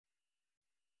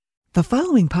The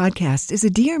following podcast is a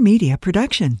Dear Media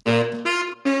production.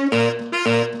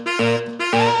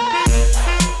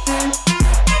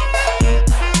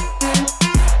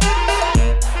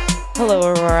 Hello,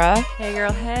 Aurora. Hey,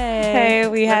 girl. Hey. Hey,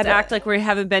 we Let's had act like we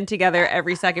haven't been together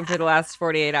every second for the last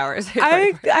 48 hours.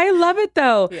 I love it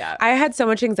though. Yeah. I had so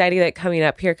much anxiety like coming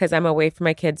up here because I'm away from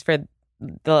my kids for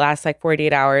the last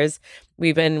 48 hours.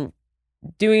 We've been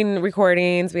doing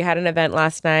recordings. We had an event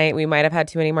last night. We might have had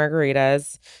too many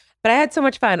margaritas, but I had so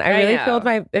much fun.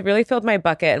 It really filled my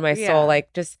bucket and my soul,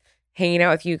 like just hanging out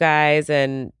with you guys.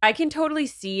 And I can totally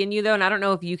see in you though, and I don't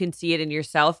know if you can see it in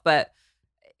yourself, but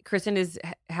Kristen is,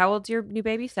 how old's your new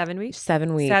baby? 7 weeks?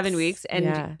 7 weeks. 7 weeks.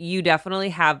 And you definitely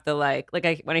have the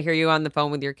when I hear you on the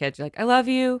phone with your kids, you're like, I love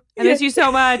you. I miss you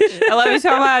so much. I love you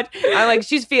so much. I'm like,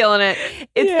 she's feeling it.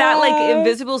 It's that like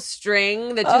invisible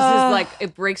string that just is like,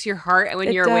 it breaks your heart. And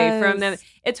when you're away from them,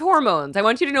 it's hormones. I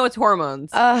want you to know it's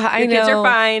hormones. I know. Kids are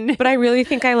fine. But I really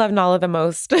think I love Nala the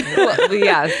most. Well,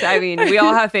 yes. I mean, we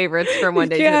all have favorites from one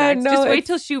day to the next. Just wait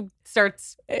till she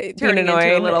starts turning into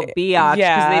a little biatch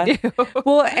because they do.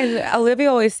 Well, and Olivia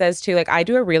always says too, like I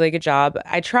do a really good job.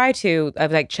 I try to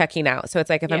of like checking out. So it's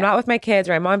like if I'm not with my kids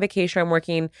or I'm on vacation or I'm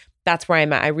working, that's where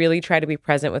I'm at. I really try to be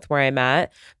present with where I'm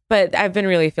at. But I've been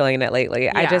really feeling it lately.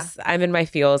 I'm in my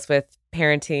feels with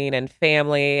parenting and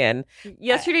family. And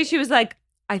yesterday she was like,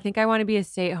 I think I want to be a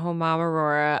stay-at-home mom,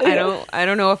 Aurora. I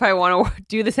don't know if I want to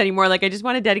do this anymore. Like, I just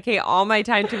want to dedicate all my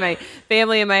time to my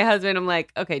family and my husband. I'm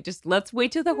like, okay, just let's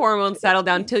wait till the hormones settle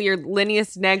down, till your linea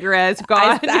negra is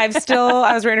gone. I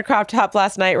was wearing a crop top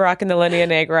last night, rocking the linea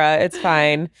negra. It's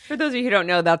fine. For those of you who don't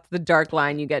know, that's the dark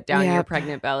line you get down your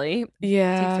pregnant belly.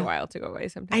 Yeah. It takes a while to go away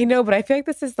sometimes. I know, but I feel like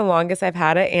this is the longest I've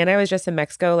had it. And I was just in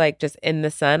Mexico, like just in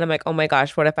the sun. I'm like, oh my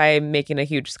gosh, what if I'm making a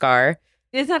huge scar?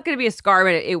 It's not going to be a scar,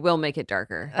 but it will make it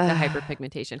darker, the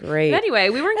hyperpigmentation. Great. But anyway,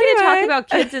 we weren't going to talk about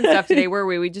kids and stuff today, were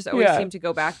we? We just always seem to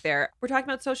go back there. We're talking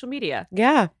about social media.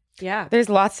 Yeah. Yeah. There's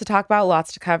lots to talk about,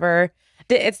 lots to cover.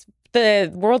 It's the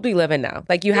world we live in now.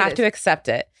 Like you have to accept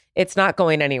it. It's not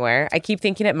going anywhere. I keep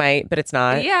thinking it might, but it's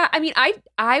not. Yeah. I mean,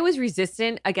 I was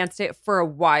resistant against it for a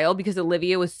while because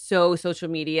Olivia was so social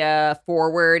media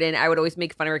forward, and I would always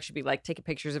make fun of her. She'd be like taking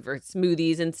pictures of her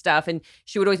smoothies and stuff, and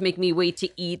she would always make me wait to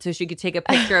eat so she could take a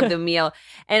picture of the meal.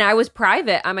 And I was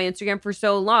private on my Instagram for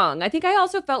so long. I think I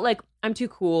also felt like I'm too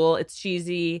cool. It's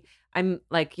cheesy. I'm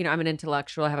like, I'm an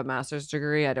intellectual. I have a master's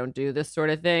degree. I don't do this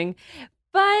sort of thing.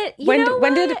 But when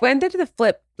did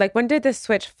the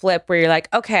switch flip where you're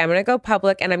like, okay, I'm going to go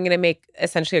public and I'm going to make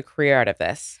essentially a career out of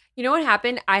this? You know what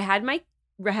happened? I had my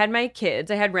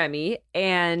kids. I had Remy,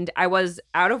 and I was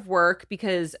out of work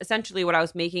because essentially what I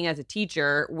was making as a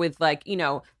teacher with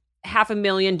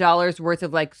 $500,000 worth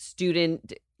of like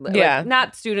student, like,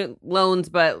 not student loans,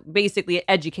 but basically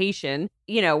education.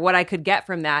 What I could get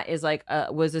from that is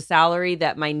was a salary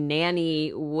that my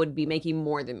nanny would be making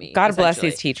more than me. God bless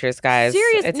these teachers, guys.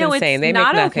 Seriously, it's insane. It's they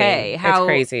not make nothing. Okay. It's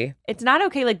crazy. It's not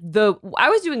okay. Like I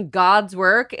was doing God's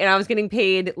work and I was getting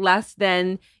paid less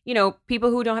than,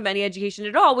 people who don't have any education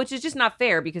at all, which is just not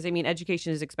fair because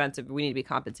education is expensive. We need to be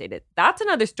compensated. That's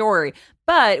another story.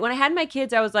 But when I had my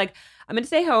kids, I was like, I'm going to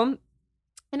stay home.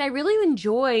 And I really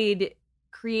enjoyed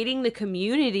creating the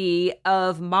community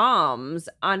of moms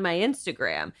on my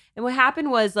Instagram. And what happened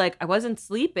was I wasn't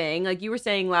sleeping, like you were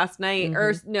saying last night,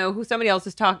 or no, somebody else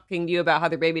is talking to you about how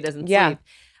their baby doesn't sleep.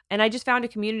 And I just found a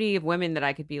community of women that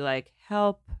I could be like,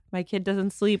 help, my kid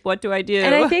doesn't sleep. What do I do?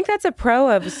 And I think that's a pro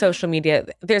of social media.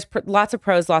 There's lots of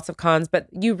pros, lots of cons, but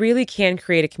you really can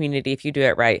create a community if you do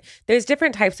it right. There's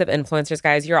different types of influencers,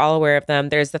 guys. You're all aware of them.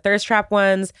 There's the thirst trap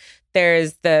ones.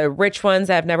 There's the rich ones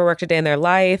that have never worked a day in their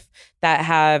life that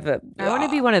have... I want to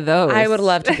be one of those. I would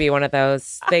love to be one of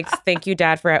those. Thank you,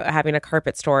 Dad, for having a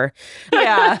carpet store.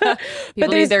 Yeah.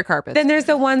 People need their carpets. Then there's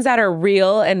the ones that are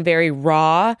real and very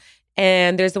raw.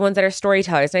 And there's the ones that are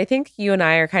storytellers. And I think you and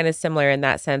I are kind of similar in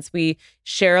that sense. We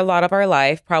share a lot of our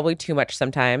life, probably too much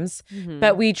sometimes.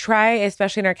 But we try,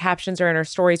 especially in our captions or in our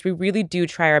stories, we really do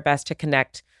try our best to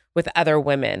connect with other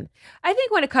women. I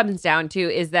think what it comes down to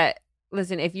is that,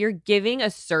 listen, if you're giving a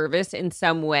service in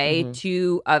some way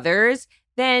to others,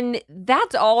 then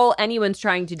that's all anyone's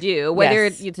trying to do, whether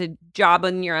it's a job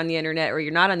and you're on the internet or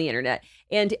you're not on the internet.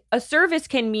 And a service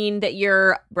can mean that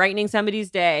you're brightening somebody's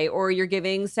day, or you're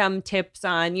giving some tips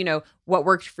on, what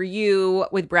worked for you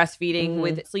with breastfeeding,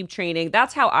 with sleep training.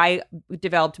 That's how I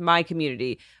developed my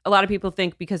community. A lot of people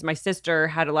think because my sister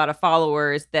had a lot of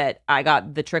followers that I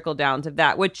got the trickle downs of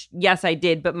that, which yes, I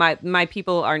did. But my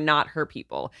people are not her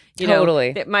people.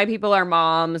 Totally. My people are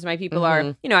moms. My people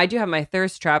are, I do have my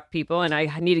thirst trap people, and I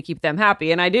need to keep them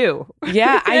happy. And I do.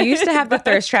 Yeah. I used to have the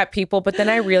thirst trap people, but then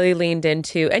I really leaned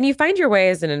into, and you find your way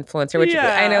as an influencer, which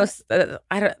I know,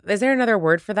 is there another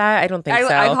word for that? I don't think so.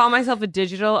 I call myself a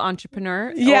digital entrepreneur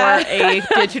or a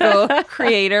digital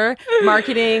creator,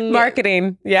 marketing.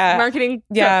 Yeah. Marketing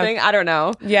something. I don't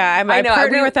know. Yeah. I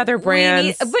partner with other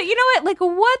brands. But you know what? Like,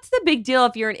 what's the big deal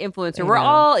if you're an influencer? We're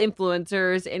all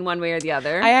influencers in one way or the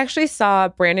other. I actually saw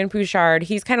Brandon Bouchard.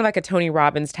 He's kind of like a Tony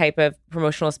Robbins type of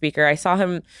promotional speaker. I saw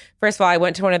him, first of all, I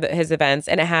went to one of his events,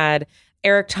 and it had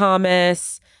Eric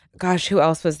Thomas. Gosh, who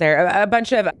else was there? A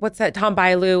bunch of, Tom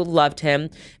Bialu, loved him.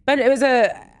 But it was a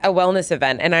wellness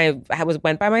event, and I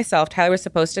went by myself. Tyler was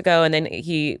supposed to go, and then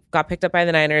he got picked up by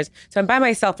the Niners. So I'm by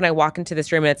myself, and I walk into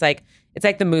this room, and it's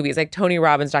like the movies, like Tony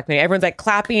Robbins documentary. Everyone's like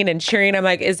clapping and cheering. I'm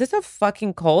like, is this a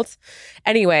fucking cult?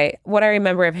 Anyway, what I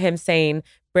remember of him saying,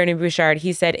 Brandon Bouchard,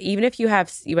 he said, even if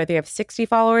whether you have 60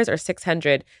 followers or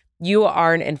 600, you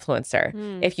are an influencer.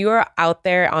 If you are out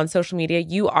there on social media,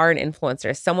 you are an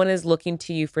influencer. Someone is looking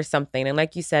to you for something. And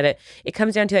like you said, it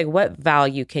comes down to like, what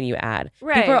value can you add?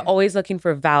 Right. People are always looking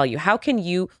for value.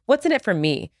 What's in it for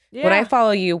me? Yeah. When I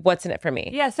follow you, what's in it for me?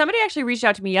 Yeah. Somebody actually reached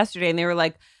out to me yesterday, and they were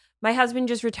like, my husband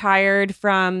just retired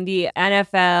from the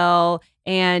NFL,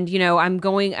 and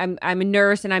I'm a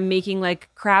nurse, and I'm making like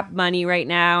crap money right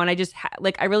now. And I just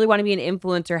I really want to be an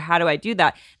influencer. How do I do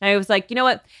that? And I was like, you know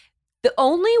what? The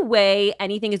only way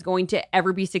anything is going to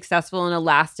ever be successful in a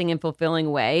lasting and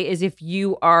fulfilling way is if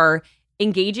you are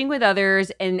engaging with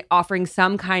others and offering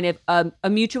some kind of a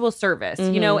mutual service,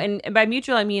 and by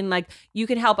mutual, I mean like you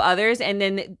can help others, and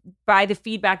then by the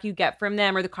feedback you get from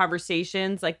them or the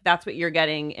conversations, like that's what you're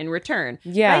getting in return.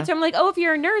 Yeah. Right? So I'm like, if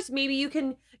you're a nurse, maybe you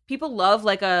can. People love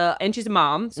and she's a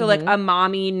mom. So like a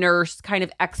mommy nurse kind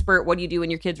of expert. What do you do when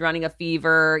your kid's running a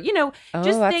fever?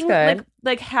 Just things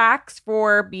like hacks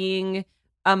for being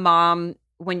a mom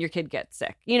when your kid gets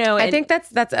sick, I think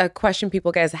that's a question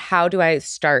people get is, how do I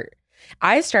start?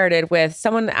 I started with,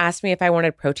 someone asked me if I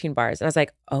wanted protein bars, and I was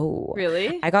like, oh,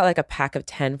 really? I got like a pack of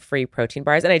 10 free protein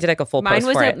bars, and I did like a full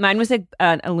post for it. Mine was an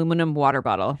aluminum water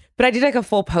bottle. But I did like a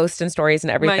full post and stories and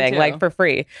everything, like for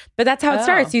free. But that's how it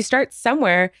starts. You start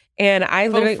somewhere, and I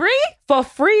literally for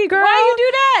free, girl. Why you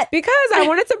do that? Because I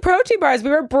wanted some protein bars. We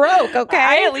were broke, okay?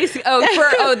 I at least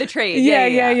the trade.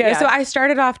 Yeah. So I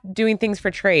started off doing things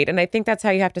for trade, and I think that's how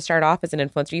you have to start off as an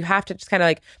influencer. You have to just kind of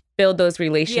like build those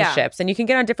relationships, and you can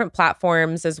get on different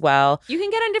platforms as well. You can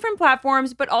get on different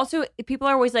platforms, but also people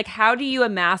are always like, how do you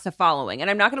amass a following?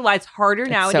 And I'm not going to lie, it's harder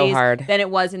nowadays than it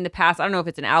was in the past. I don't know if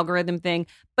it's an algorithm thing,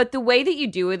 but the way that you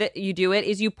do it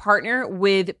is you partner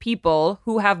with people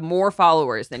who have more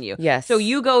followers than you. Yes. So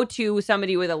you go to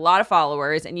somebody with a lot of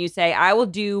followers and you say, I will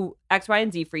do X, Y,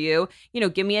 and Z for you.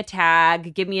 Give me a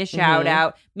tag, give me a shout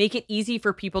out, make it easy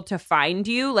for people to find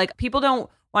you. Like, people don't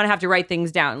want to have to write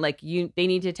things down. Like, they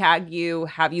need to tag you,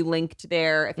 have you linked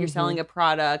there. If you're selling a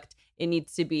product, it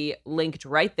needs to be linked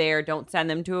right there. Don't send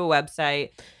them to a website.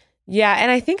 Yeah. And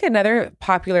I think another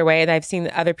popular way, and I've seen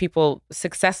other people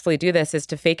successfully do this, is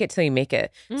to fake it till you make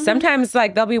it. Sometimes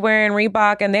like they'll be wearing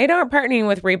Reebok and they aren't partnering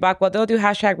with Reebok. Well, they'll do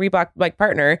hashtag Reebok like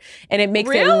partner, and it makes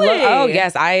it look, oh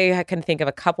yes, I can think of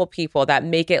a couple people that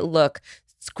make it look,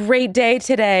 it's a great day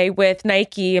today with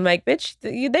Nike. I'm like, bitch,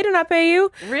 they do not pay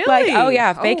you. Really? Like, oh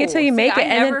yeah, fake it till you make it.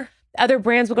 And then other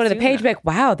brands will go to the page and be like,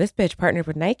 wow, this bitch partnered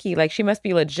with Nike. Like, she must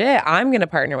be legit. I'm going to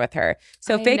partner with her.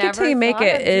 So fake it till you make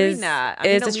it is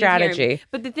a strategy.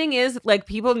 But the thing is, like,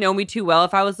 people know me too well.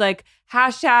 If I was like,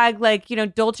 hashtag, like,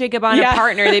 Dolce Gabbana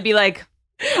partner, they'd be like,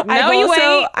 no, you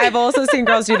ain't. I've also seen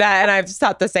girls do that, and I've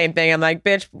thought the same thing. I'm like,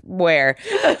 bitch, where?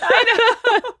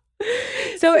 I know.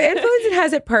 So influencing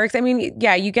has its perks. I mean,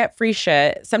 yeah, you get free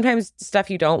shit. Sometimes stuff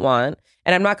you don't want.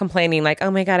 And I'm not complaining like, oh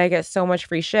my God, I get so much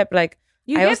free shit. But like,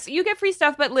 you get free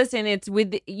stuff, but listen, it's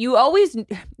with you always,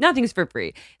 nothing's for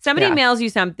free. Somebody mails you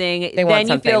something, then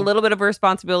you feel a little bit of a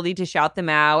responsibility to shout them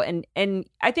out. And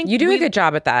I think you do a good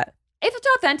job at that. If it's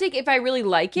authentic, if I really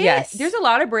like it, yes. There's a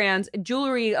lot of brands,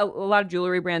 jewelry, a lot of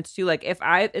jewelry brands too. Like, if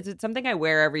it's something I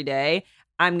wear every day,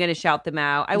 I'm going to shout them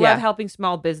out. I love helping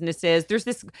small businesses. There's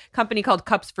this company called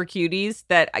Cups for Cuties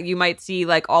that you might see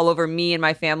like all over me and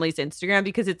my family's Instagram,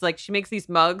 because it's like she makes these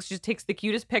mugs. She just takes the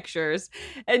cutest pictures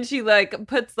and she like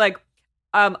puts like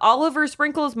Oliver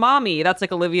Sprinkles mommy. That's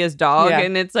like Olivia's dog,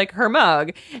 and it's like her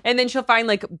mug. And then she'll find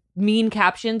like mean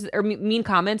captions or mean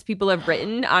comments people have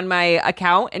written on my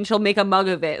account, and she'll make a mug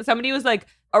of it. Somebody was like,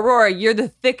 Aurora, you're the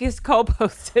thickest Colpo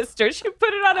sister. She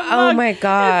put it on a mug. Oh my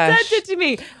gosh. And sent it to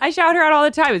me. I shout her out all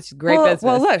the time. It's great business.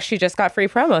 Well, look, she just got free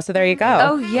promo, so there you go.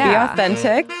 Oh, yeah. Be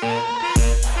authentic.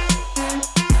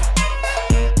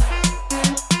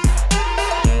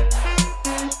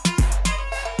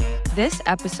 This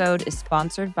episode is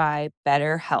sponsored by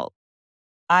BetterHelp.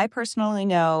 I personally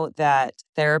know that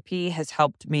therapy has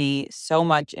helped me so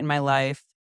much in my life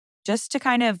just to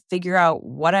kind of figure out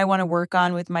what I want to work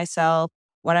on with myself,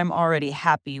 what I'm already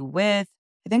happy with.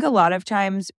 I think a lot of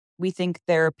times we think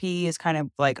therapy is kind of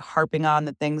like harping on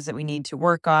the things that we need to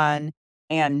work on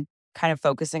and kind of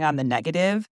focusing on the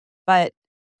negative. But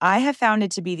I have found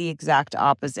it to be the exact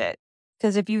opposite.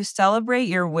 Because if you celebrate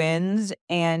your wins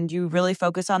and you really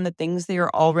focus on the things that you're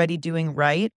already doing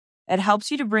right, it helps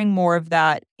you to bring more of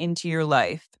that into your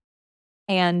life.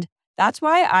 And that's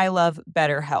why I love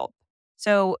BetterHelp.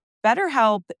 So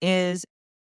BetterHelp is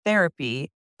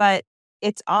therapy, but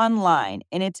it's online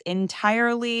and it's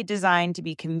entirely designed to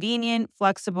be convenient,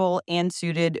 flexible, and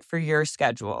suited for your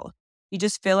schedule. You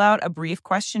just fill out a brief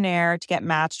questionnaire to get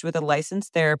matched with a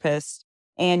licensed therapist,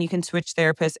 and you can switch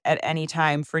therapists at any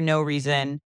time for no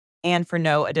reason and for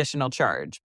no additional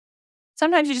charge.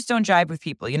 Sometimes you just don't jive with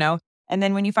people, you know? And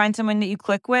then when you find someone that you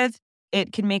click with,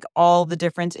 it can make all the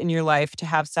difference in your life to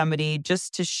have somebody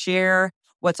just to share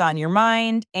what's on your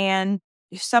mind and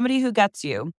somebody who gets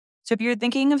you. So if you're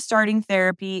thinking of starting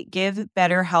therapy, give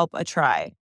BetterHelp a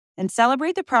try and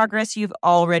celebrate the progress you've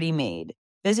already made.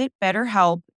 Visit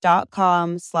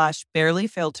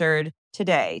betterhelp.com/barelyfiltered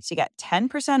today to get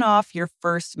 10% off your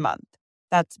first month.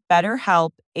 That's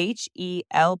BetterHelp,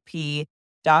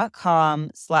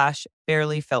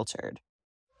 HELP.com/barelyfiltered.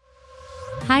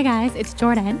 Hi guys, it's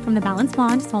Jordan from the Balanced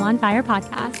Blonde Soul on Fire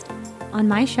podcast. On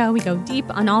my show, we go deep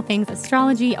on all things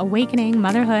astrology, awakening,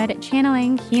 motherhood,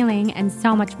 channeling, healing, and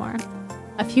so much more.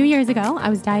 A few years ago, I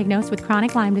was diagnosed with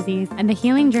chronic Lyme disease, and the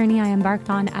healing journey I embarked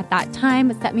on at that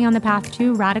time set me on the path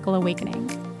to radical awakening.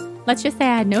 Let's just say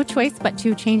I had no choice but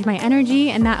to change my energy,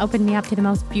 and that opened me up to the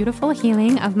most beautiful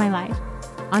healing of my life.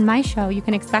 On my show, you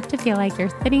can expect to feel like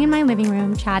you're sitting in my living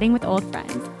room chatting with old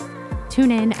friends.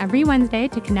 Tune in every Wednesday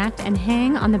to connect and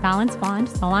hang on the Balanced Blonde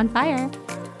Soul on Fire.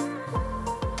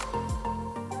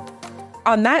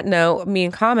 On that note,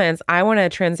 mean comments, I want to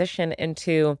transition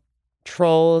into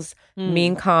trolls,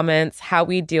 mean comments, how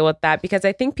we deal with that, because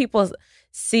I think people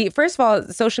see, first of all,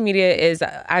 social media is,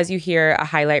 as you hear, a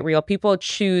highlight reel. People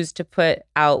choose to put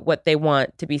out what they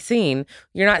want to be seen.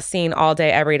 You're not seen all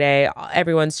day, every day.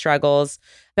 Everyone struggles.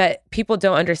 But people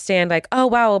don't understand, like, oh,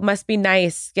 wow, it must be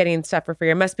nice getting stuff for free.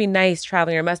 It must be nice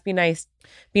traveling. Or it must be nice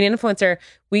being an influencer.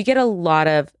 We get a lot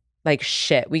of like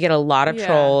shit. We get a lot of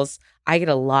trolls. I get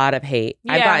a lot of hate.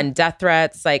 I've gotten death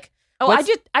threats. Like, I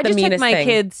just took my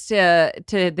kids to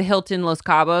the Hilton Los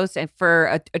Cabos and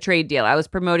for a trade deal. I was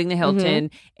promoting the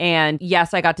Hilton, and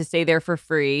yes, I got to stay there for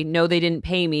free. No, they didn't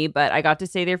pay me, but I got to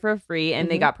stay there for free, and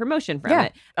they got promotion from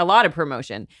it, a lot of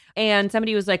promotion. And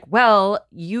somebody was like, "Well,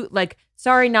 you like,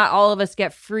 sorry, not all of us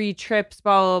get free trips."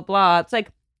 Blah blah blah. It's like,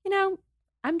 you know,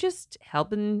 I'm just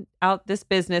helping out this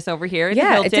business over here at the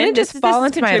Hilton. It didn't just fall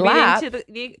into my lap. To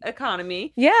the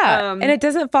economy. Yeah, and it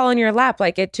doesn't fall in your lap.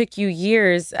 Like, it took you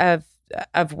years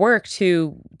of work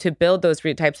to build those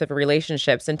types of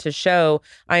relationships and to show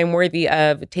I am worthy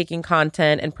of taking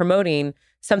content and promoting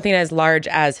something as large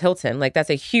as Hilton. Like, that's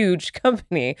a huge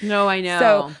company. No, I know.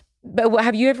 So, but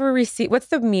have you ever received, what's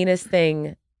the meanest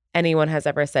thing anyone has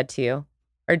ever said to you?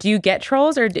 Or do you get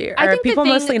trolls, or are people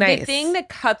mostly nice? The thing that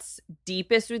cuts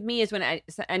deepest with me is when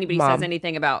anybody says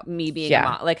anything about me being a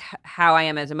mom, like how I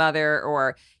am as a mother,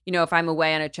 or, you know, if I'm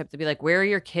away on a trip, to be like, where are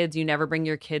your kids? You never bring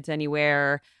your kids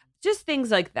anywhere. Just things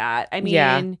like that. I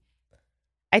mean,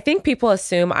 I think people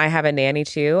assume I have a nanny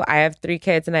too. I have 3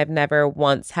 kids and I've never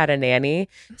once had a nanny.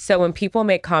 So when people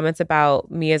make comments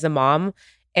about me as a mom,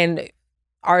 and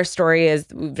our story is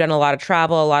we've done a lot of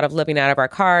travel, a lot of living out of our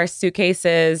car,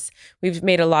 suitcases. We've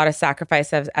made a lot of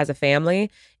sacrifices as a family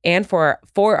and for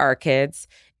our kids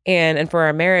and for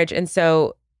our marriage. And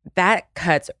so that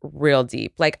cuts real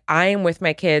deep. Like, I am with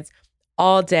my kids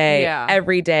all day,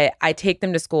 every day. I take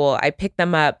them to school. I pick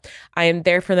them up. I am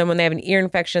there for them when they have an ear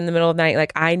infection in the middle of the night.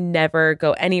 Like, I never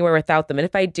go anywhere without them. And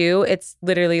if I do, it's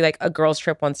literally like a girls'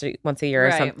 trip once a year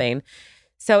or something.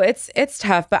 So it's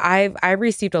tough, but I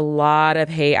received a lot of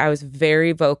hate. I was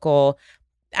very vocal.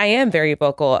 I am very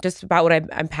vocal just about what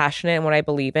I'm passionate and what I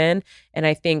believe in. And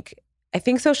I think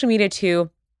social media too,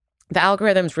 The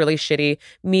algorithm's really shitty.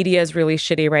 Media is really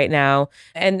shitty right now.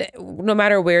 And no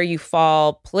matter where you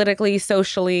fall politically,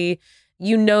 socially,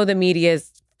 you know the media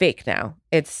is fake now.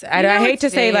 I hate to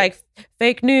say like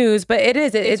fake news, but it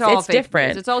is. It's different.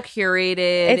 News. It's all curated.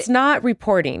 It's not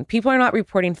reporting. People are not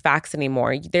reporting facts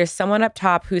anymore. There's someone up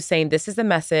top who's saying this is the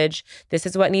message. This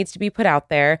is what needs to be put out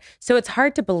there. So it's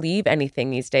hard to believe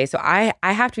anything these days. So I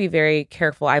have to be very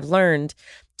careful. I've learned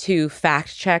to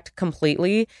fact check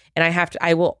completely. And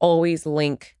I will always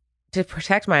link to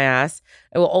protect my ass.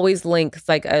 I will always link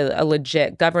like a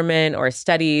legit government or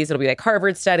studies. It'll be like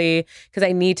Harvard study because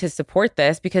I need to support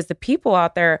this because the people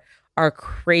out there are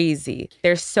crazy.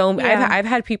 There's so I've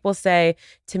had people say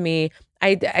to me,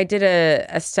 I did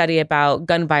a study about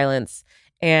gun violence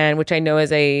and which I know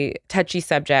is a touchy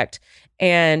subject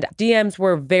and DMs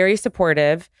were very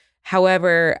supportive.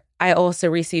 However, I also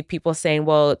received people saying,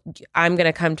 well, I'm going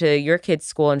to come to your kid's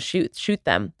school and shoot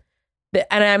them.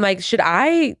 And I'm like, should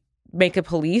I make a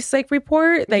police like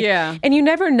report? Like, yeah. And you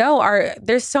never know.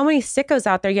 There's so many sickos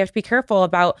out there. You have to be careful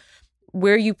about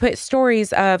where you put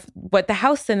stories of what the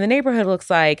house in the neighborhood looks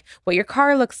like, what your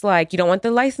car looks like. You don't want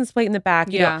the license plate in the back.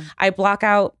 I block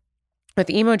out with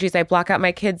emojis. I block out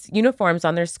my kids' uniforms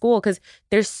on their school because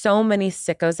there's so many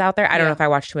sickos out there. I don't know if I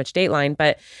watch too much Dateline,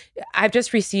 but I've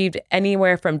just received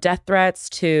anywhere from death threats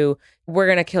to we're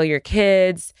going to kill your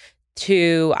kids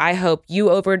to I hope you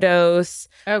overdose.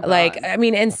 Oh, God. Like, I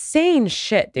mean, insane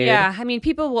shit, dude. Yeah. I mean,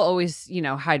 people will always,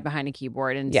 hide behind a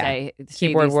keyboard and say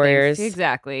keyboard these warriors. Things.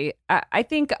 Exactly. I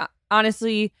think,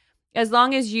 honestly, as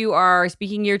long as you are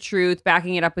speaking your truth,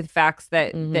 backing it up with facts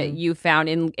that you found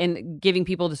and giving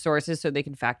people the sources so they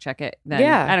can fact check it, then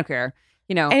I don't care.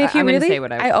 And if I'm going to say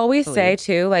what I always believe. say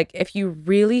too, like if you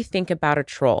really think about a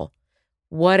troll,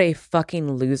 what a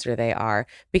fucking loser they are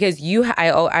because if on you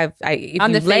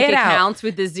the lay fake it accounts out,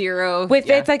 with the zero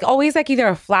it's like always like either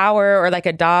a flower or like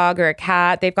a dog or a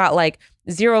cat. They've got like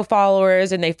 0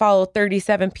 followers and they follow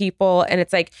 37 people. And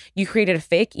it's like you created a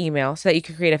fake email so that you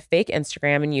could create a fake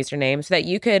Instagram and username so that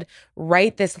you could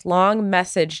write this long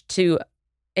message to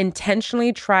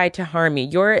intentionally try to harm me.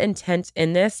 Your intent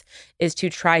in this is to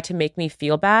try to make me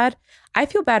feel bad. I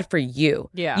feel bad for you.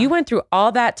 Yeah. You went through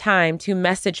all that time to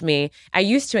message me. I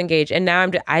used to engage and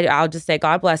now I'll just say,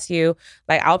 God bless you.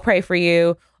 Like I'll pray for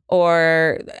you.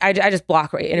 Or I just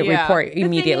block and report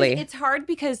immediately. The thing is, it's hard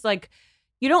because like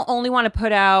you don't only want to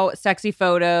put out sexy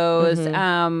photos.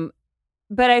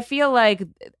 But I feel like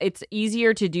it's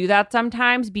easier to do that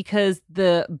sometimes because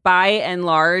by and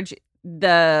large,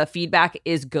 the feedback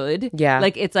is good. Yeah.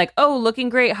 Like it's like, oh, looking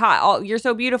great, hot. Oh, you're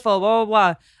so beautiful, blah,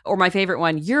 blah, blah. Or my favorite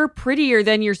one, you're prettier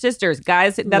than your sisters.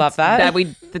 Guys, love that.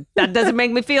 That doesn't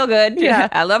make me feel good. Yeah.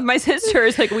 I love my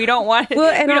sisters. Like we don't want it. Well,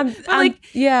 and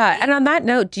and on that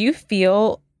note, do you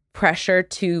feel pressure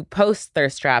to post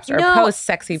thirst traps or post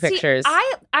sexy pictures?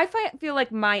 I feel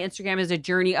like my Instagram is a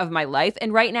journey of my life.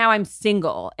 And right now I'm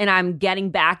single and I'm getting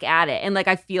back at it. And like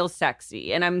I feel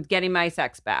sexy and I'm getting my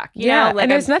sex back. You know? Like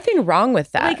and there's nothing wrong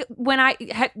with that. Like when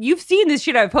you've seen this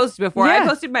shit I've posted before. Yeah. I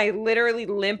posted my literally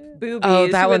limp boobies. Oh,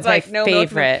 that one's like my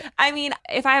favorite. I mean,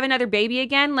 if I have another baby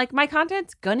again, like my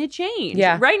content's gonna change.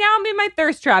 Yeah. Right now I'm in my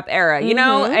thirst trap era, you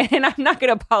know? And I'm not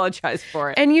gonna apologize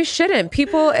for it. And you shouldn't.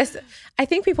 I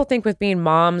think people think with being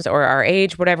moms or our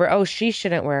age, whatever, oh, she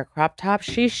shouldn't wear a crop top.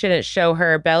 She shouldn't show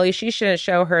her belly. She shouldn't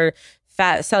show her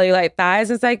fat cellulite thighs.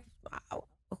 It's like,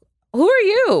 who are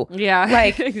you? Yeah,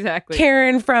 like exactly.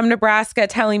 Karen from Nebraska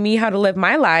telling me how to live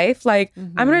my life. Like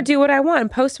I'm going to do what I want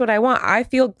and post what I want. I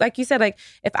feel like you said, like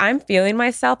if I'm feeling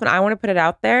myself and I want to put it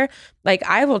out there, like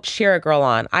I will cheer a girl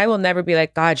on. I will never be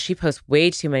like, God, she posts way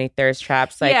too many thirst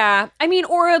traps. Like, yeah, I mean,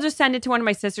 or I'll just send it to one of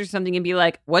my sisters or something and be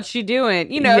like, "What's she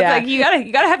doing?" You know, it's like you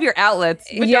gotta have your outlets.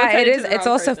 But yeah, it is. It's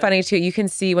also funny too. You can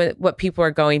see what people are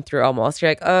going through. Almost,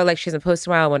 you're like, oh, like she hasn't posted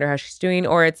in a while. I wonder how she's doing.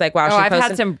 Or it's like, wow, I've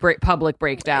had some public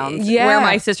breakdowns. Yeah, where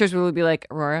my sisters will be like,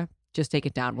 Aurora, just take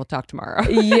it down. We'll talk tomorrow.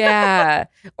 Yeah.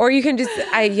 Or you can just,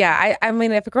 I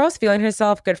mean, if a girl's feeling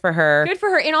herself, good for her. Good for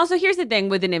her. And also, here's the thing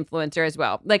with an influencer as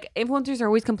well. Like, influencers are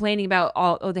always complaining about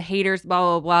the haters, blah,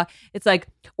 blah, blah. It's like,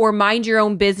 or mind your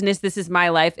own business. This is my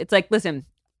life. It's like, listen,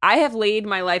 I have laid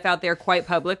my life out there quite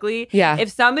publicly. Yeah. If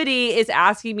somebody is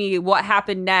asking me what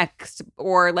happened next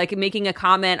or like making a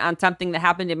comment on something that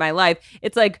happened in my life,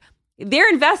 it's like, they're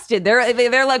invested.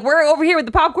 They're like, we're over here with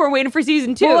the popcorn waiting for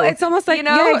season 2. Well, it's almost like,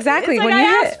 yeah, exactly. It's like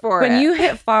when you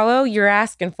hit follow, you're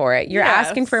asking for it. You're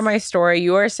asking for my story.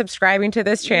 You are subscribing to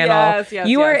this channel. Yes,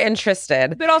 you are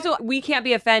interested. But also, we can't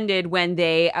be offended when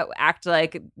they act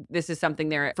like this is something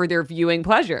they're for their viewing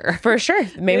pleasure. For sure.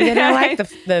 Maybe they don't like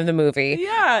the movie.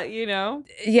 Yeah, you know.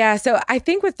 Yeah. So I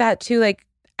think with that too, like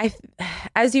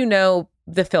as you know,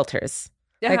 the filters.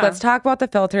 Like, Uh-huh. let's talk about the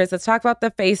filters. Let's talk about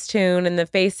the Facetune and the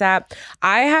Face app.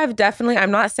 I'm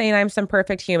not saying I'm some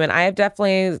perfect human. I have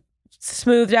definitely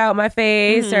smoothed out my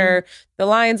face or the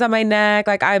lines on my neck.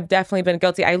 Like, I've definitely been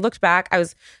guilty. I looked back. I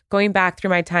was going back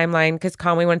through my timeline because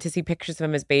Conway wanted to see pictures of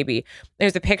him as baby.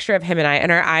 There's a picture of him and I,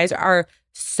 and our eyes are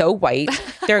so white.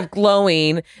 They're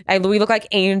glowing. We look like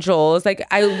angels. Like,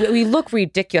 we look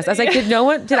ridiculous. I was like, did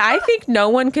I think no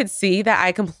one could see that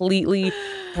I completely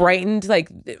brightened like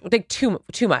too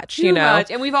much, Too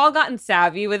much. And we've all gotten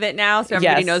savvy with it now, so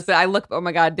everybody Yes. knows. But I look, oh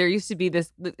my God, there used to be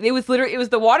this. It was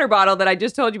the water bottle that I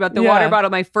just told you about. The Yeah. water bottle,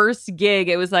 my first gig,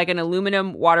 it was like an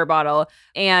aluminum water bottle,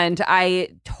 and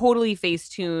I totally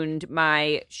Facetuned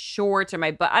my shorts or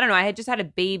my butt. I don't know. I had just had a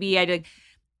baby. I did.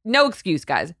 No excuse,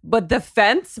 guys. But the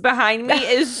fence behind me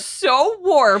is so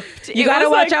warped. You got to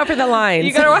watch out for the lines.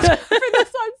 You gotta watch out for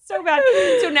this line so bad.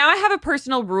 So now I have a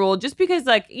personal rule, just because,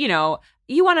 like, you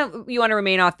want to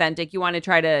remain authentic. You want to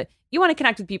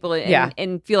connect with people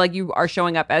and feel like you are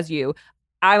showing up as you.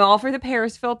 I'm all for the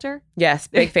Paris filter. Yes,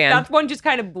 big fan. That one just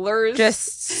kind of blurs.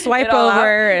 Just swipe it all out.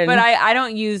 over. But I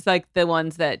don't use like the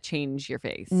ones that change your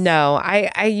face. No,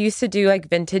 I used to do like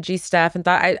vintagey stuff and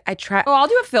thought I tried. Oh, I'll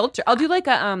do a filter. I'll do like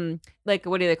a like,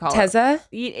 what do they call it? Tezza?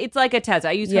 It's like a Tezza.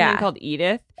 I use something called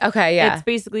Edith. Okay, yeah. It's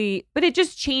basically, but it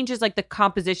just changes like the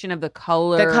composition of the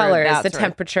color, The colors, that the sort of-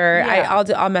 temperature. Yeah.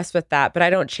 I'll mess with that, but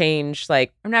I don't change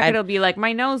like. I'm not gonna be like,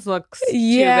 my nose looks too big.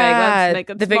 Yeah, Let's make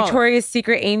it the smaller. Victoria's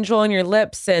Secret angel on your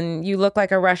lips, and you look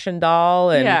like a Russian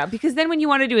doll. And Yeah, because then when you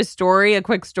want to do a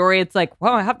quick story, it's like,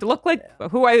 well, I have to look like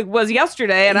who I was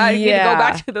yesterday, and I need to go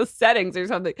back to those settings or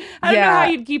something. I don't know how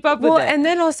you'd keep up with it. And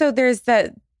then also there's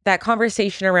that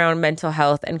conversation around mental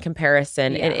health and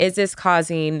comparison, and is this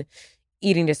causing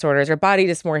eating disorders or body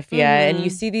dysmorphia? And you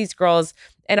see these girls,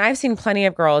 and I've seen plenty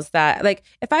of girls that, like,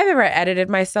 if I've ever edited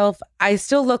myself, I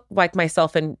still look like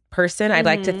myself in person. I'd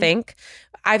like to think.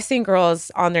 I've seen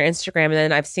girls on their Instagram, and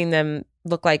then I've seen them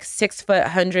look like 6 foot,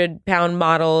 100-pound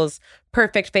models,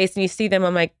 perfect face, and you see them,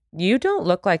 I'm like, you don't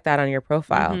look like that on your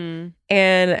profile.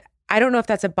 And I don't know if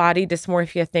that's a body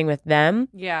dysmorphia thing with them.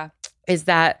 Yeah. Is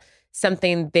that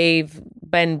something they've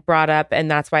been brought up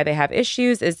and that's why they have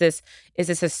issues? Is this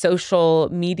a social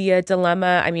media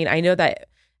dilemma? I mean, I know that,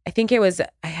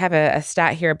 I have a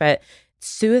stat here, but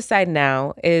suicide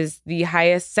now is the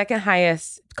second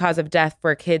highest cause of death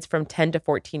for kids from 10 to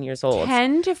 14 years old.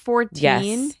 10 to 14?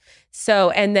 Yes. So,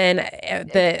 and then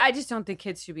I just don't think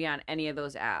kids should be on any of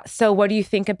those apps. So what do you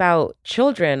think about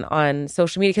children on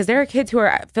social media? Because there are kids who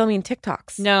are filming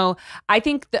TikToks. No, I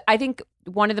think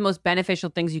one of the most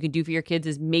beneficial things you can do for your kids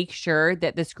is make sure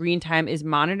that the screen time is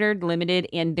monitored, limited,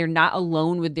 and they're not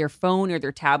alone with their phone or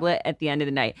their tablet at the end of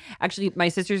the night. Actually, my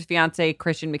sister's fiance,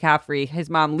 Christian McCaffrey, his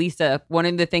mom, Lisa, one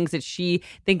of the things that she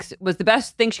thinks was the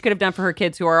best thing she could have done for her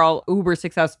kids, who are all uber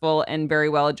successful and very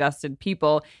well-adjusted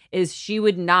people, is she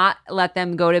would not let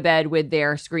them go to bed with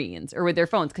their screens or with their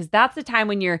phones, because that's the time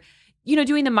when you're,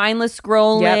 doing the mindless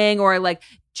scrolling or like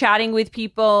chatting with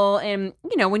people. And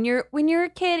when you're a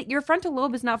kid, your frontal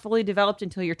lobe is not fully developed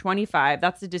until you're 25.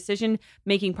 That's the decision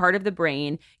making part of the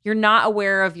brain. You're not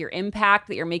aware of your impact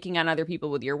that you're making on other people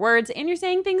with your words, and you're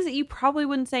saying things that you probably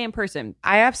wouldn't say in person.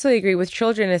 I absolutely agree. With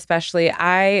children especially,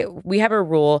 we have a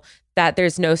rule that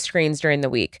there's no screens during the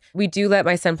week. We do let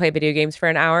my son play video games for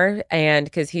an hour, and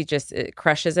because he just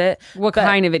crushes it. What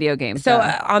kind of video games? So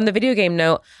on the video game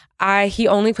note, he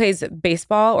only plays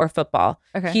baseball or football.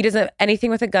 Okay. He doesn't,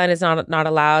 anything with a gun is not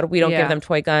allowed. We don't give them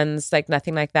toy guns, like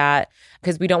nothing like that,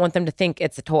 because we don't want them to think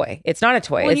it's a toy. It's not a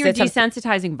toy. When you're it's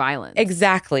desensitizing violence.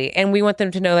 Exactly. And we want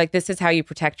them to know, like, this is how you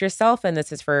protect yourself, and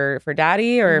this is for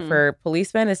daddy or for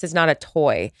policemen. This is not a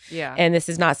toy. Yeah. And this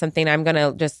is not something I'm going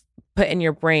to just put in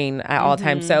your brain at all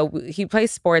times. So he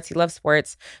plays sports. He loves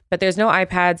sports, but there's no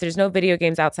iPads. There's no video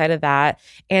games outside of that.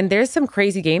 And there's some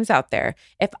crazy games out there.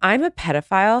 If I'm a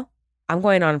pedophile, I'm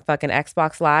going on fucking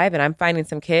Xbox Live and I'm finding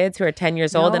some kids who are 10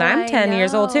 years old, and I'm 10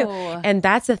 years old too. And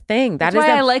that's a thing. That's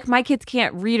why I like my kids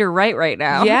can't read or write right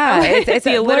now. Yeah. It's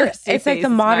the illiteracy. It's like the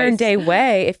modern day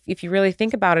way. If you really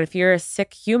think about it, if you're a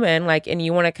sick human, like, and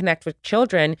you want to connect with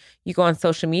children, you go on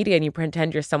social media and you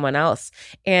pretend you're someone else.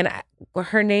 And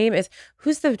her name is,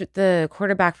 who's the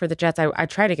quarterback for the Jets? I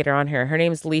try to get her on here. Her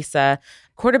name's Lisa.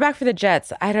 Quarterback for the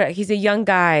Jets. He's a young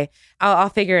guy. I'll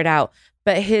figure it out.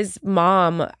 But his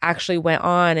mom actually went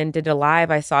on and did a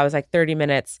live I saw. It was like 30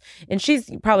 minutes. And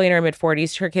she's probably in her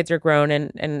mid-40s. Her kids are grown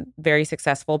and very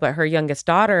successful. But her youngest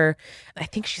daughter, I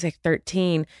think she's like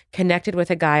 13, connected with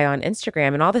a guy on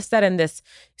Instagram. And all of a sudden, this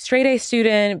straight A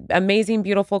student, amazing,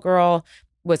 beautiful girl,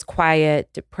 was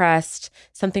quiet, depressed,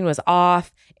 something was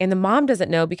off. And the mom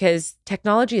doesn't know because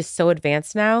technology is so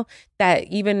advanced now that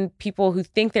even people who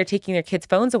think they're taking their kids'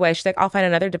 phones away, she's like, I'll find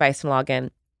another device and log in.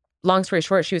 Long story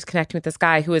short, she was connecting with this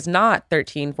guy who was not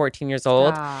 13, 14 years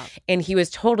old. And he was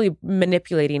totally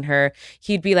manipulating her.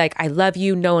 He'd be like, I love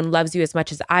you. No one loves you as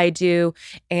much as I do.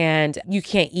 And you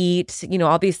can't eat,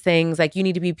 all these things. Like, you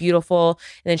need to be beautiful.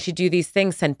 And then she'd do these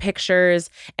things, send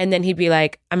pictures. And then he'd be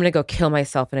like, I'm going to go kill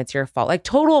myself and it's your fault. Like,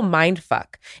 total mind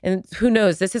fuck. And who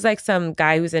knows? This is like some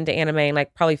guy who's into anime and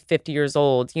like probably 50 years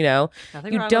old, Nothing wrong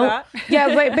with that.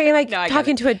 Yeah, but like no,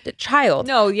 talking to a child.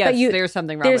 No, yes, there's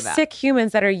something wrong with that. There's sick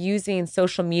humans that are using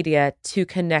social media to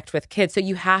connect with kids. So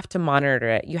you have to monitor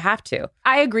it. You have to.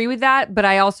 I agree with that, but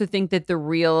I also think that the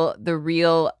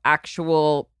real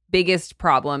actual biggest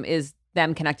problem is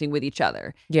them connecting with each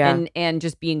other. Yeah. And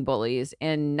just being bullies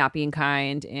and not being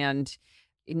kind and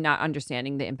not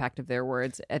understanding the impact of their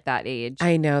words at that age.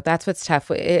 I know. That's what's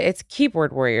tough. It's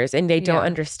keyboard warriors and they don't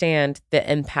understand the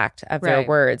impact of their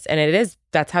words. And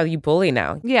that's how you bully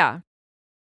now. Yeah.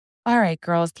 All right,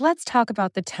 girls, let's talk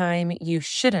about the time you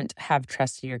shouldn't have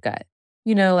trusted your gut.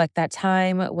 Like that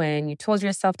time when you told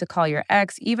yourself to call your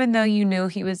ex, even though you knew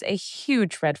he was a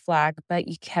huge red flag, but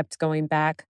you kept going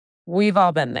back. We've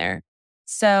all been there.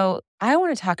 So I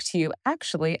want to talk to you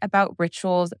actually about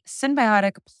Ritual's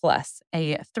Synbiotic Plus,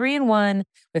 a 3-in-1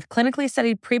 with clinically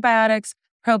studied prebiotics,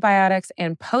 probiotics,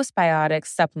 and postbiotics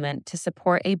supplement to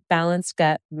support a balanced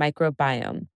gut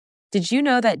microbiome. Did you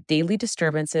know that daily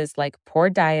disturbances like poor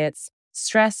diets,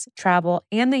 stress, travel,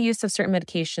 and the use of certain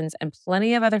medications and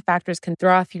plenty of other factors can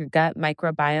throw off your gut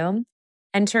microbiome?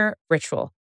 Enter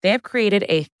Ritual. They have created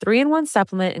a 3-in-1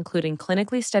 supplement including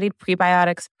clinically studied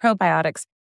prebiotics, probiotics,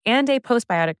 and a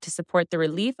postbiotic to support the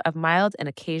relief of mild and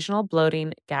occasional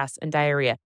bloating, gas, and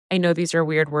diarrhea. I know these are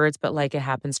weird words, but like it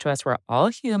happens to us, we're all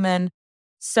human.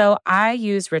 So I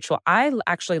use Ritual. I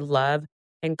actually love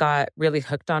and got really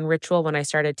hooked on Ritual when I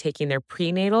started taking their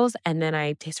prenatals, and then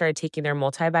I started taking their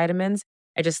multivitamins.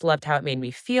 I just loved how it made me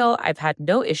feel. I've had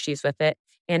no issues with it,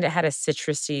 and it had a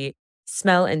citrusy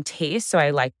smell and taste, so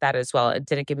I liked that as well. It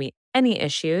didn't give me any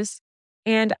issues.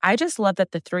 And I just love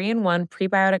that the 3-in-1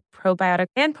 prebiotic, probiotic,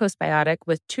 and postbiotic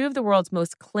with 2 of the world's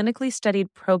most clinically studied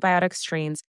probiotic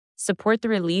strains support the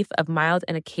relief of mild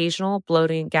and occasional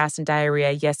bloating, gas, and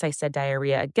diarrhea. Yes, I said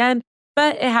diarrhea again,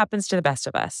 but it happens to the best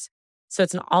of us. So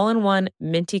it's an all-in-one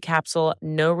minty capsule,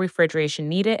 no refrigeration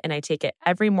needed, and I take it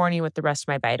every morning with the rest of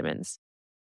my vitamins.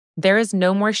 There is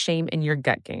no more shame in your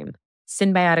gut game.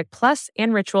 Synbiotic Plus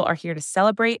and Ritual are here to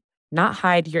celebrate, not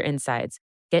hide your insides.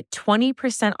 Get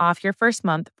 20% off your first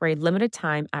month for a limited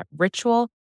time at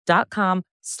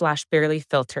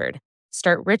ritual.com/barelyfiltered.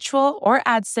 Start Ritual or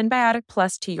add Synbiotic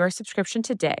Plus to your subscription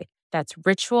today. That's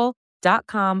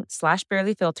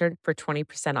ritual.com/barelyfiltered for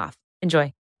 20% off.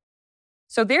 Enjoy.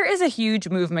 So there is a huge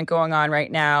movement going on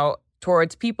right now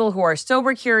towards people who are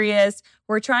sober curious,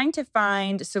 who are trying to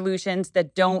find solutions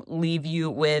that don't leave you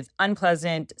with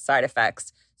unpleasant side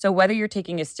effects. So whether you're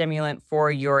taking a stimulant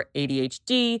for your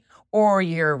ADHD or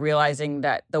you're realizing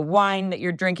that the wine that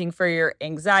you're drinking for your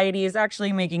anxiety is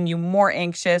actually making you more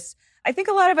anxious, I think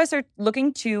a lot of us are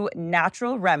looking to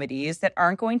natural remedies that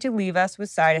aren't going to leave us with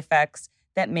side effects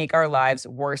that make our lives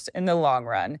worse in the long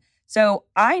run. So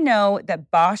I know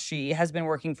that Boshi has been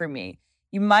working for me.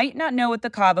 You might not know what the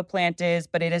kava plant is,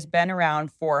 but it has been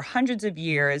around for hundreds of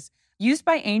years, used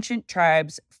by ancient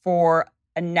tribes for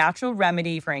a natural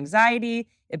remedy for anxiety.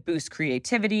 It boosts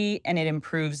creativity and it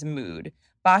improves mood.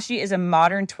 Boshi is a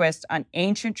modern twist on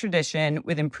ancient tradition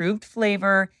with improved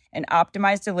flavor and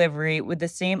optimized delivery with the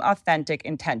same authentic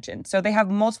intention. So they have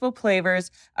multiple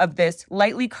flavors of this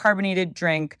lightly carbonated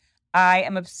drink. I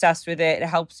am obsessed with it. It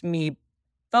helps me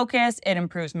focus, it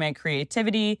improves my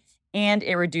creativity, and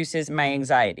it reduces my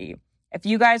anxiety. If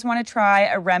you guys want to try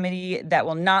a remedy that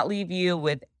will not leave you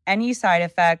with any side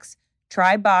effects,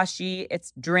 try Boshi.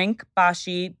 It's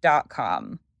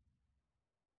drinkboshi.com.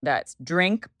 That's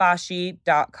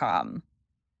drinkboshi.com.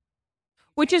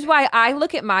 Which is why I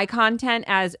look at my content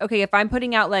as, okay, if I'm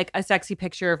putting out like a sexy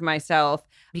picture of myself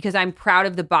because I'm proud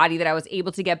of the body that I was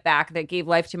able to get back that gave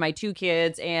life to my 2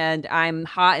 kids and I'm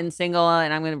hot and single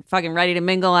and I'm going to fucking ready to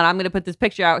mingle and I'm going to put this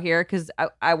picture out here because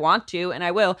I want to and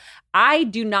I will.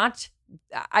 I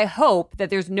hope that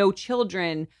there's no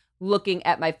children looking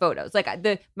at my photos. Like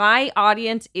my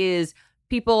audience is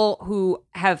people who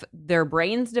have their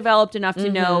brains developed enough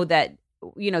to know that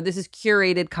this is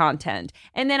curated content.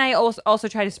 And then I also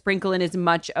try to sprinkle in as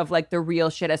much of like the real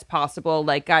shit as possible.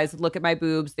 Like, guys, look at my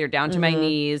boobs. They're down to my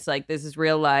knees. Like, this is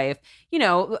real life.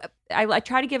 I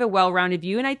try to give a well-rounded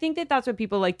view. And I think that that's what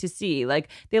people like to see. Like,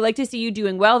 they like to see you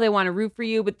doing well. They want to root for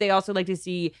you, but they also like to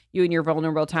see you in your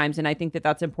vulnerable times. And I think that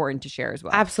that's important to share as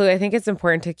well. Absolutely. I think it's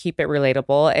important to keep it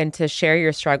relatable and to share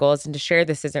your struggles and to share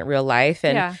this isn't real life.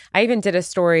 And I even did a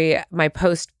story, my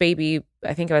post-baby,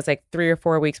 I think it was like 3 or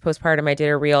 4 weeks postpartum, I did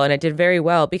a reel and it did very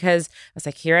well because I was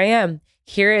like, here I am.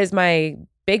 Here is my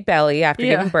big belly after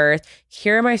giving birth.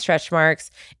 Here are my stretch marks.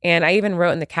 And I even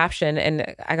wrote in the caption,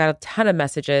 and I got a ton of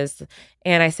messages.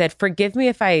 And I said, forgive me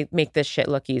if I make this shit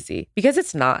look easy, because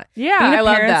it's not. Yeah, being a I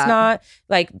love parent's that. not.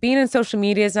 Like, being in social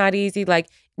media is not easy. Like,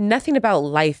 nothing about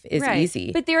life is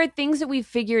easy. But there are things that we've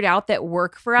figured out that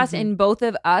work for us. And both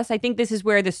of us, I think this is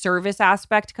where the service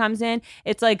aspect comes in.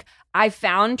 It's like, I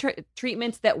found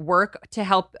treatments that work to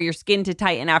help your skin to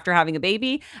tighten after having a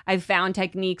baby. I've found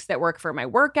techniques that work for my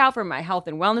workout, for my health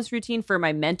and wellness routine, for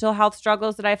my mental health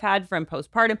struggles that I've had from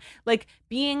postpartum. Like,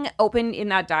 being open in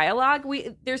that dialogue,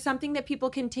 there's something that people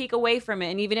can take away from it.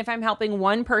 And even if I'm helping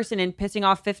one person and pissing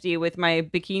off 50 with my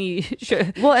bikini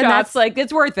shots, like,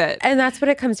 it's worth it. And that's what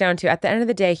it comes down to. At the end of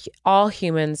the day, all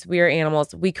humans, we are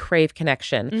animals, we crave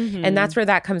connection. And that's where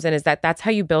that comes in, is that's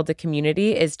how you build a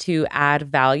community, is to add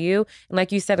value. And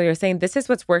like you said, you're saying, this is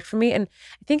what's worked for me. And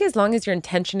I think as long as your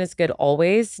intention is good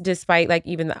always, despite like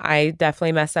even I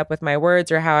definitely mess up with my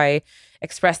words or how I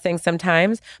express things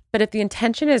sometimes. But if the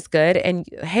intention is good and,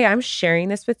 hey, I'm sharing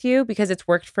this with you because it's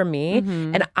worked for me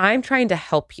and I'm trying to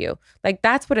help you. Like,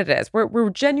 that's what it is.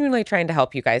 We're genuinely trying to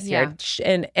help you guys here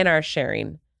in our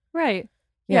sharing. Right.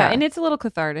 Yeah. And it's a little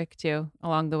cathartic too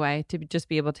along the way to just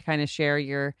be able to kind of share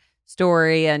your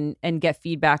story and get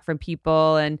feedback from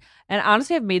people. And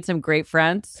honestly, I've made some great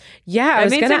friends. Yeah, I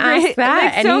was going to ask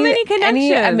that. Like, so many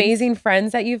connections. Any amazing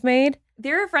friends that you've made?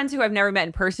 There are friends who I've never met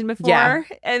in person before.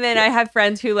 And then I have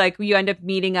friends who, like, you end up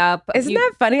meeting up. Isn't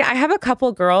that funny? I have a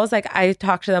couple girls, like, I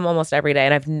talk to them almost every day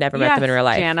and I've never met them in real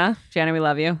life. Jana, we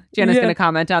love you. Jana's going to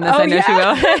comment on this. I know she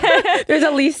will. There's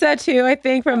a Lisa too, I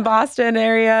think, from Boston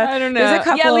area. I don't know. There's a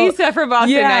couple, Lisa from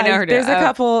Boston. I know her too. There's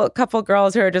a couple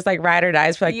girls who are just like ride or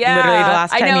dies for like literally the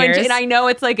last 10 years. And I know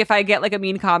it's like, if I get like a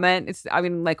mean comment,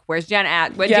 like, where's Jana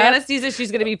at? When Jana sees it, she's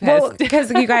going to be pissed. Well,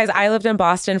 because you guys, I lived in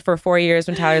Boston for 4 years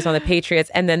when Tyler's on the Patriots,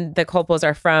 and then the Copels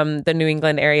are from the New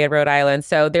England area, Rhode Island.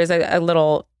 So there's a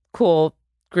little cool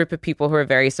group of people who are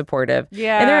very supportive.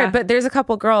 Yeah. But there's a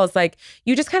couple girls, like,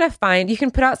 you just kind of find, you can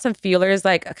put out some feelers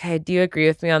like, okay, do you agree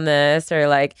with me on this? Or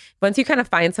like, once you kind of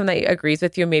find someone that agrees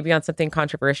with you, maybe on something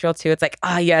controversial too, it's like,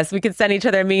 yes, we could send each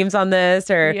other memes on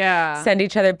this or send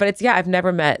each other. But it's, I've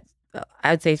never met,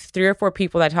 I'd say 3 or 4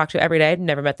 people that I talk to every day. I've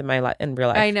never met them in real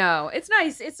life. I know. It's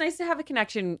nice. It's nice to have a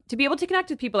connection, to be able to connect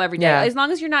with people every day, as long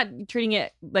as you're not treating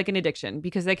it like an addiction,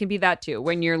 because that can be that too,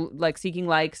 when you're like seeking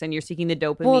likes and you're seeking the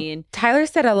dopamine. Well, Tyler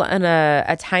set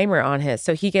a timer on his,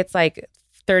 so he gets like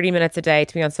 30 minutes a day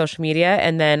to be on social media,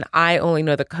 and then I only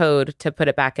know the code to put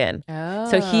it back in.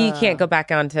 So he can't go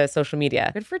back onto social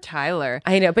media. Good for Tyler.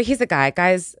 I know, but he's a guy.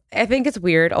 Guys, I think it's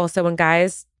weird also when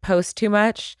guys post too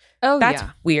much. That's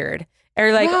weird.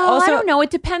 Or like, also, I don't know. It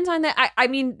depends on the. I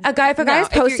mean, if a guy is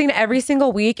posting every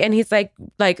single week and he's like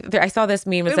I saw this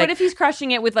meme. It's what like, if he's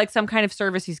crushing it with like some kind of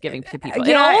service he's giving to people?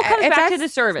 It all comes back to the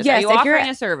service. Yes, Are you offering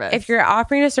a service? If you're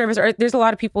offering a service, or there's a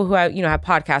lot of people who have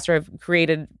podcasts or have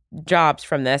created jobs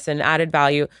from this and added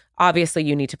value. Obviously,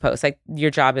 you need to post. Like,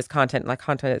 your job is content. Like,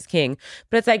 content is king.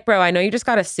 But it's like, bro, I know you just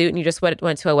got a suit and you just went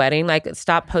to a wedding. Like,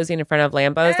 stop posing in front of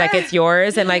Lambos like it's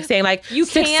yours, and like saying like, you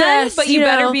success, can, but you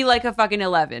better be like a fucking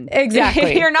 11.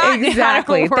 Exactly. You're not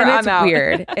exactly. Then it's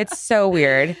weird. It's so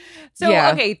weird. So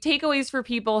okay, takeaways for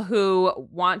people who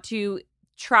want to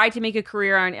try to make a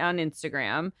career on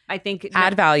Instagram. I think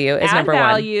add value is number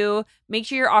one. Make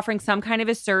sure you're offering some kind of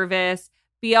a service.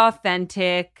 Be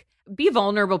authentic. Be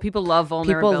vulnerable. People love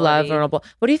vulnerability. People love vulnerable.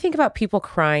 What do you think about people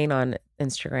crying on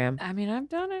Instagram? I mean, I've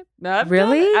done it.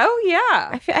 Really? Oh,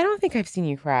 yeah. I don't think I've seen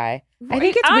you cry. I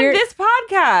think it's on weird. On this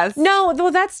podcast. No,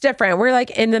 well, that's different. We're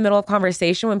like in the middle of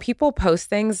conversation. When people post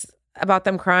things about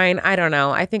them crying, I don't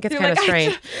know. I think it's kind of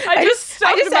strange. I just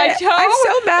stubbed my toe. I'm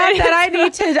so mad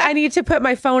that I need to put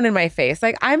my phone in my face.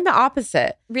 Like, I'm the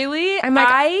opposite. Really? I'm like,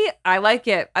 I like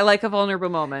it. I like a vulnerable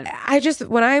moment.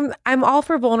 When I'm all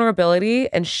for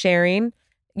vulnerability and sharing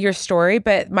your story,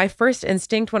 but my first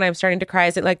instinct when I'm starting to cry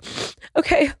is like,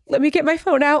 okay, let me get my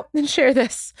phone out and share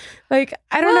this. Like,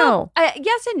 I don't know.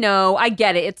 Yes and no. I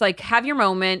get it. It's like, have your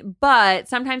moment, but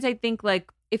sometimes I think like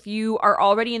if you are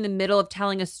already in the middle of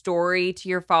telling a story to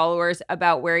your followers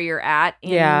about where you're at,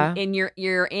 and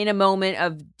you're in a moment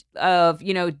of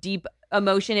deep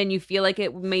emotion, and you feel like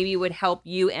it maybe would help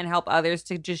you and help others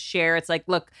to just share. It's like,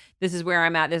 look, this is where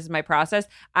I'm at. This is my process.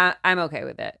 I'm okay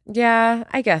with it. Yeah,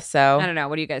 I guess so. I don't know.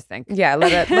 What do you guys think? Yeah,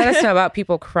 let us know about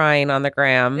people crying on the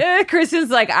gram. Kristen's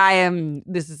like,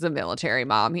 this is a military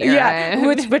mom here. Yeah,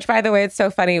 which by the way, it's so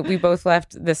funny. We both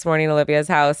left this morning Olivia's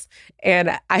house,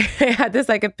 and I had this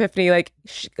like epiphany. Like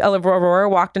Aurora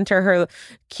walked into her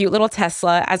cute little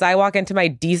Tesla as I walk into my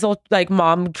diesel like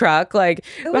mom truck. Like,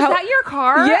 was that your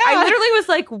car? Yeah. I literally was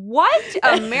like, what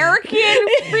American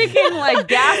freaking like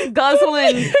gas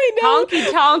guzzling honky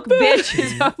tonk bitch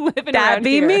is living That'd around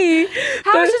be here? me.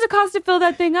 How much does it cost to fill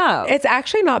that thing up? It's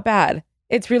actually not bad.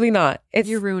 It's really not.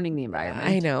 You're ruining the environment.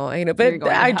 I know. You're But going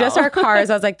to just hell. our cars,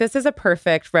 I was like, this is a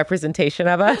perfect representation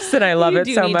of us. And I love it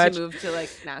so much. You do need to move to like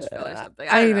Nashville or something.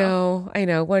 I know.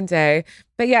 One day.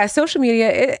 But yeah, social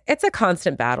media, it's a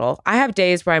constant battle. I have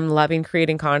days where I'm loving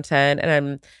creating content,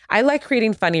 and I like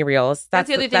creating funny reels. That's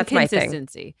the other thing, that's my thing.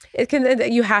 consistency.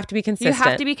 You have to be consistent. You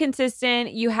have to be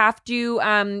consistent. You have to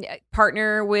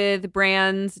partner with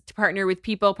brands, to partner with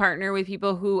people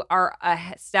who are a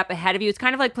step ahead of you. It's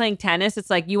kind of like playing tennis. It's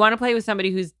like you want to play with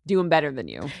somebody who's doing better than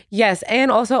you. Yes.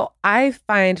 And also I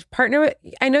find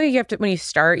I know you have to, when you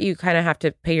start, you kind of have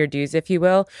to pay your dues, if you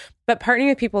will. But partnering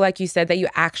with people, like you said, that you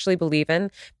actually believe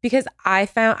in, because I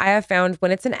have found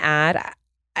when it's an ad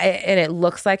and it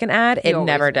looks like an ad, it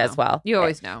never does well. You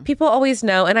always know. People always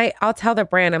know. And I'll tell the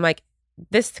brand, I'm like,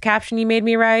 this caption you made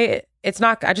me write, it's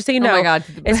not, I just so you know, oh my God.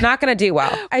 it's not going to do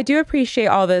well. I do appreciate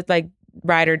all the like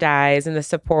ride or dies and the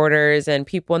supporters and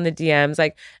people in the DMs.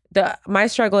 Like my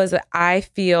struggle is that I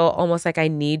feel almost like I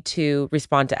need to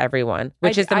respond to everyone,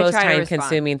 which is the most time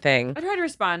consuming thing. I try to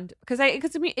respond because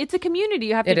it's a community.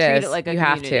 You have to treat it like a You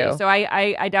community. have to. So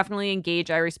I definitely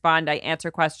engage. I respond. I answer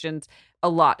questions. A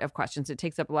lot of questions. It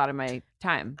takes up a lot of my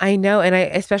time. I know. And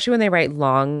especially when they write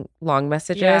long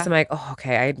messages, Yeah. I'm like, oh,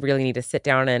 okay, I really need to sit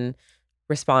down and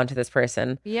respond to this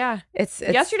person. Yeah. It's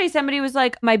Yesterday, somebody was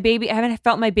like, my baby, I haven't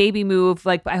felt my baby move.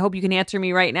 Like, I hope you can answer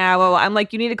me right now. Well, I'm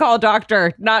like, you need to call a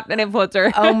doctor, not an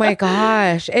influencer. Oh my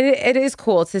gosh. It is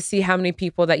cool to see how many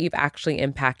people that you've actually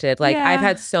impacted. Like Yeah. I've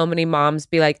had so many moms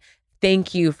be like,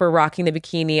 thank you for rocking the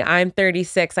bikini. I'm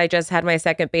 36. I just had my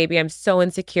second baby. I'm so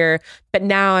insecure, but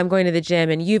now I'm going to the gym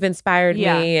and you've inspired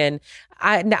me, and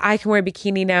I can wear a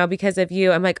bikini now because of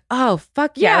you. I'm like, oh,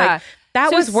 fuck yeah. Like,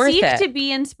 that was worth it. Seek to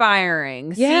be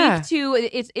inspiring. Yeah. Seek to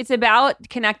it's about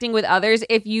connecting with others.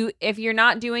 If you're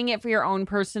not doing it for your own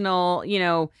personal,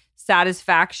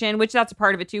 satisfaction, which that's a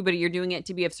part of it too, but you're doing it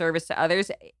to be of service to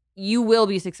others, you will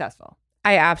be successful.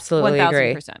 I absolutely 1000%.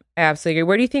 agree. I absolutely agree.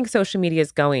 Where do you think social media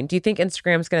is going? Do you think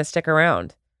Instagram's going to stick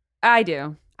around? I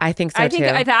do. I think so I think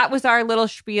too. that was our little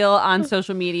spiel on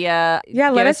social media. Yeah,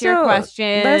 Give let us your know.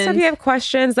 questions. Let us know if you have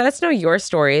questions. Let us know your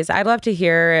stories. I'd love to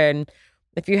hear. And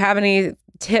if you have any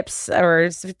tips or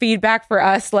feedback for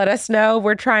us, let us know.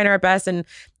 We're trying our best. And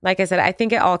like I said, I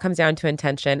think it all comes down to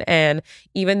intention. And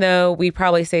even though we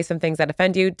probably say some things that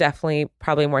offend you,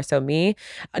 probably more so me,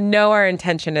 know our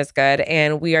intention is good.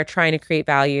 And we are trying to create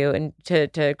value and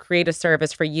to create a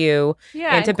service for you.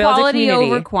 Yeah, and to build a quality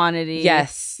community over quantity.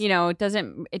 Yes. It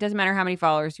doesn't matter how many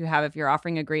followers you have. If you're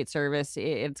offering a great service,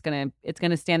 it's gonna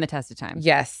stand the test of time.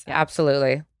 Yes, Yeah.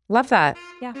 absolutely. Love that.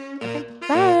 Yeah. Okay.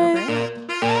 Bye.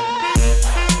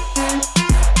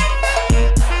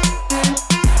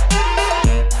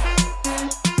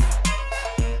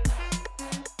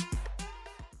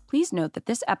 Please note that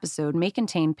this episode may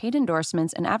contain paid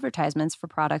endorsements and advertisements for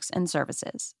products and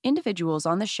services. Individuals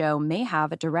on the show may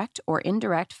have a direct or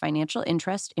indirect financial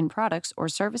interest in products or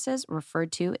services referred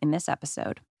to in this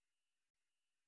episode.